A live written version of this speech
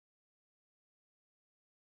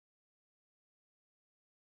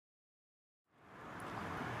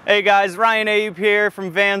Hey guys, Ryan Ayoub here from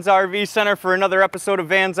Vans RV Center for another episode of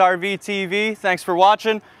Vans RV TV. Thanks for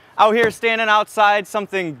watching. Out here standing outside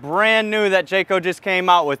something brand new that Jayco just came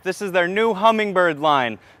out with. This is their new Hummingbird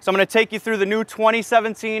line. So I'm going to take you through the new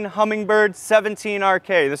 2017 Hummingbird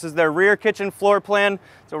 17RK. This is their rear kitchen floor plan.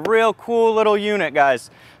 It's a real cool little unit, guys.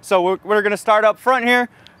 So we're going to start up front here.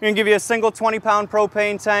 We're going to give you a single 20-pound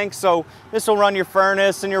propane tank, so this will run your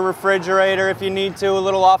furnace and your refrigerator if you need to. A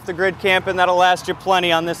little off-the-grid camping, that'll last you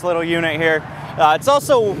plenty on this little unit here. It's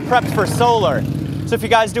also prepped for solar. So if you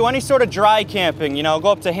guys do any sort of dry camping, you know, go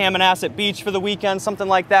up to Hammonasset Beach for the weekend, something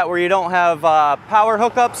like that, where you don't have power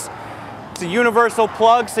hookups, it's a universal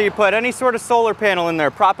plug, so you put any sort of solar panel in there,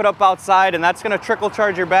 prop it up outside, and that's going to trickle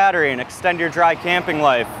charge your battery and extend your dry camping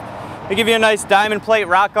life. They give you a nice diamond plate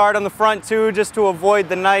rock guard on the front too, just to avoid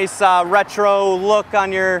the nice retro look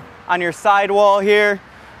on your sidewall here.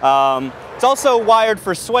 It's also wired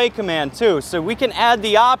for sway command too, so we can add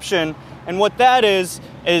the option, and what that is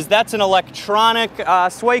that's an electronic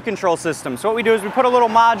sway control system. So what we do is we put a little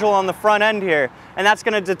module on the front end here, and that's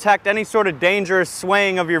going to detect any sort of dangerous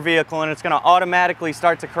swaying of your vehicle, and it's going to automatically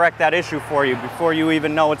start to correct that issue for you before you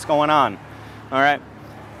even know what's going on. All right.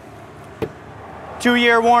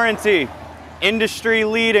 2-year warranty, industry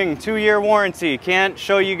leading 2-year warranty. Can't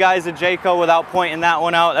show you guys a Jayco without pointing that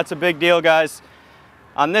one out. That's a big deal, guys.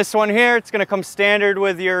 On this one here, it's going to come standard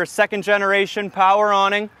with your 2nd generation power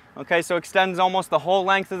awning. Okay, so extends almost the whole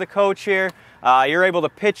length of the coach here. You're able to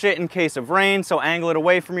pitch it in case of rain, so angle it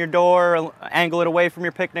away from your door, angle it away from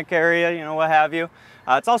your picnic area, you know, what have you.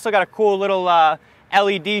 It's also got a cool little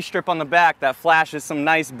LED strip on the back that flashes some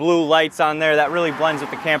nice blue lights on there that really blends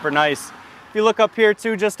with the camper nice. If you look up here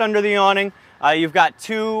too, just under the awning, you've got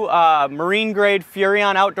 2 marine grade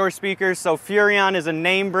Furion outdoor speakers. So Furion is a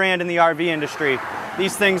name brand in the RV industry.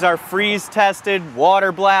 These things are freeze tested,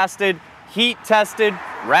 water blasted, heat tested,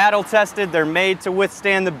 rattle tested. They're made to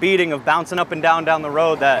withstand the beating of bouncing up and down the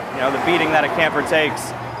road, that, you know, the beating that a camper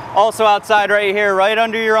takes. Also outside right here, right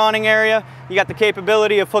under your awning area, you got the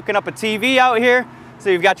capability of hooking up a TV out here. So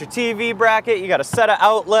you've got your TV bracket, you got a set of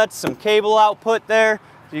outlets, some cable output there.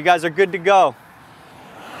 So you guys are good to go.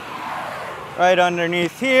 Right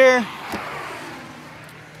underneath here,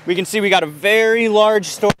 we can see we got a very large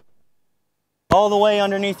storage all the way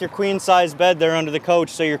underneath your queen size bed there under the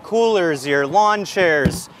coach. So your coolers, your lawn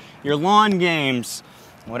chairs, your lawn games,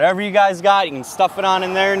 whatever you guys got, you can stuff it on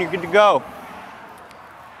in there and you're good to go.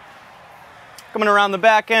 Coming around the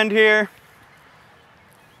back end here,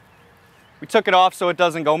 we took it off so it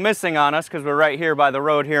doesn't go missing on us because we're right here by the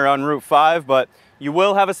road here on Route 5, but you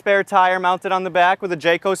will have a spare tire mounted on the back with a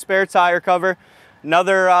Jayco spare tire cover.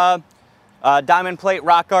 Another diamond plate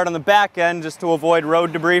rock guard on the back end just to avoid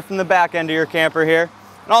road debris from the back end of your camper here.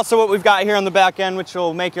 And also what we've got here on the back end, which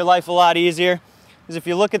will make your life a lot easier, is if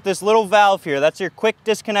you look at this little valve here, that's your quick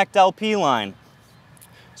disconnect LP line.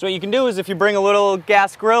 So what you can do is if you bring a little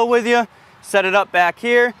gas grill with you, set it up back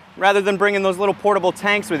here, rather than bringing those little portable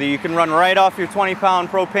tanks with you, you can run right off your 20-pound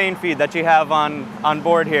propane feed that you have on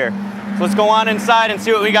board here. So let's go on inside and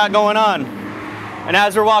see what we got going on. And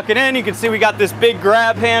as we're walking in, you can see we got this big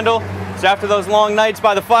grab handle. So after those long nights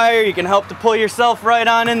by the fire, you can help to pull yourself right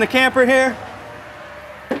on in the camper here.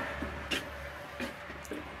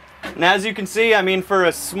 And as you can see, I mean, for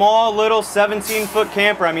a small little 17-foot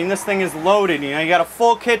camper, I mean, this thing is loaded. You know, you got a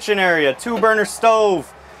full kitchen area, 2-burner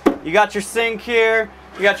stove. You got your sink here.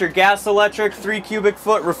 You got your gas electric 3 cubic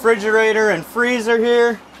foot refrigerator and freezer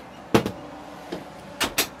here.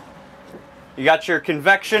 You got your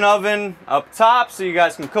convection oven up top so you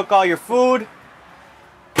guys can cook all your food.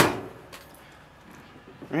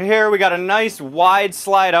 Right here we got a nice wide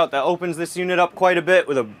slide out that opens this unit up quite a bit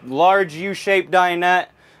with a large U-shaped dinette.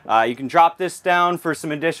 You can drop this down for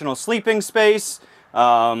some additional sleeping space, you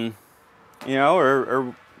know,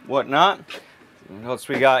 or whatnot. What else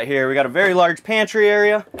we got here? We got a very large pantry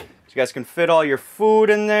area. So you guys can fit all your food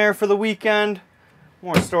in there for the weekend.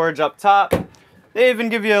 More storage up top. They even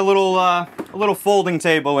give you a little folding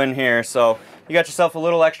table in here, so you got yourself a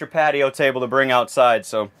little extra patio table to bring outside.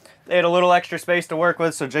 So they had a little extra space to work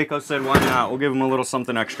with, so Jayco said, why not? We'll give them a little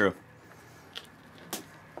something extra.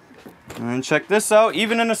 And check this out.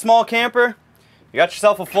 Even in a small camper, you got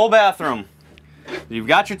yourself a full bathroom. You've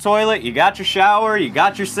got your toilet, you got your shower, you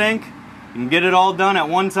got your sink. You can get it all done at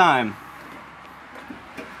one time.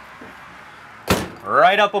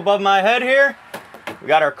 Right up above my head here, we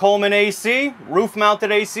got our Coleman AC, roof-mounted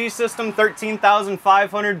AC system,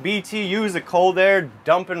 13,500 BTUs of cold air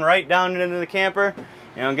dumping right down into the camper.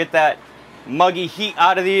 You know, get that muggy heat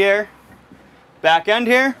out of the air. Back end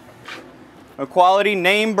here, a quality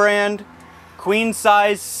name brand, queen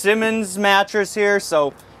size Simmons mattress here.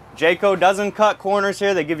 So Jayco doesn't cut corners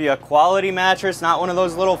here. They give you a quality mattress, not one of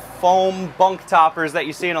those little foam bunk toppers that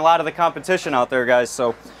you see in a lot of the competition out there, guys.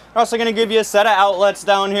 So they're also going to give you a set of outlets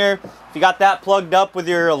down here. If you got that plugged up with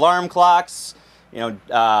your alarm clocks, you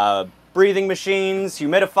know, breathing machines,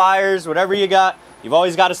 humidifiers, whatever you got, you've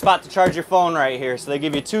always got a spot to charge your phone right here. So they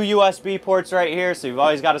give you 2 USB ports right here, so you've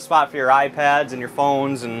always got a spot for your iPads and your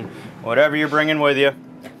phones and whatever you're bringing with you.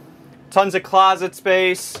 Tons of closet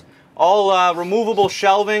space. All removable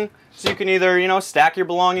shelving, so you can either, you know, stack your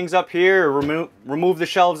belongings up here or remove the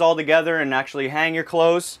shelves altogether and actually hang your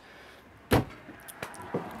clothes.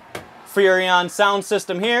 Furion sound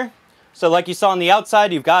system here. So like you saw on the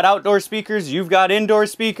outside, you've got outdoor speakers, you've got indoor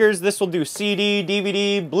speakers. This will do CD,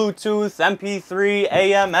 DVD, Bluetooth, MP3,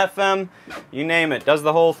 AM, FM, you name it, does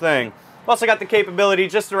the whole thing. We've also got the capability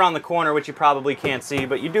just around the corner, which you probably can't see,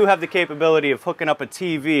 but you do have the capability of hooking up a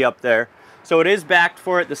TV up there. So it is backed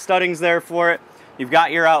for it, the studding's there for it. You've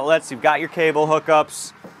got your outlets, you've got your cable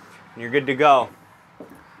hookups, and you're good to go.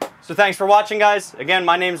 So thanks for watching, guys. Again,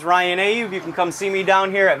 my name's Ryan Ayoub. You can come see me down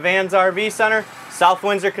here at Vans RV Center, South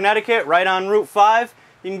Windsor, Connecticut, right on Route 5.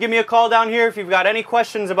 You can give me a call down here if you've got any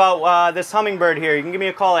questions about this Hummingbird here. You can give me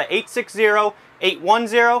a call at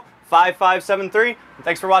 860-810-5573.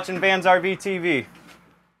 Thanks for watching Vans RV TV.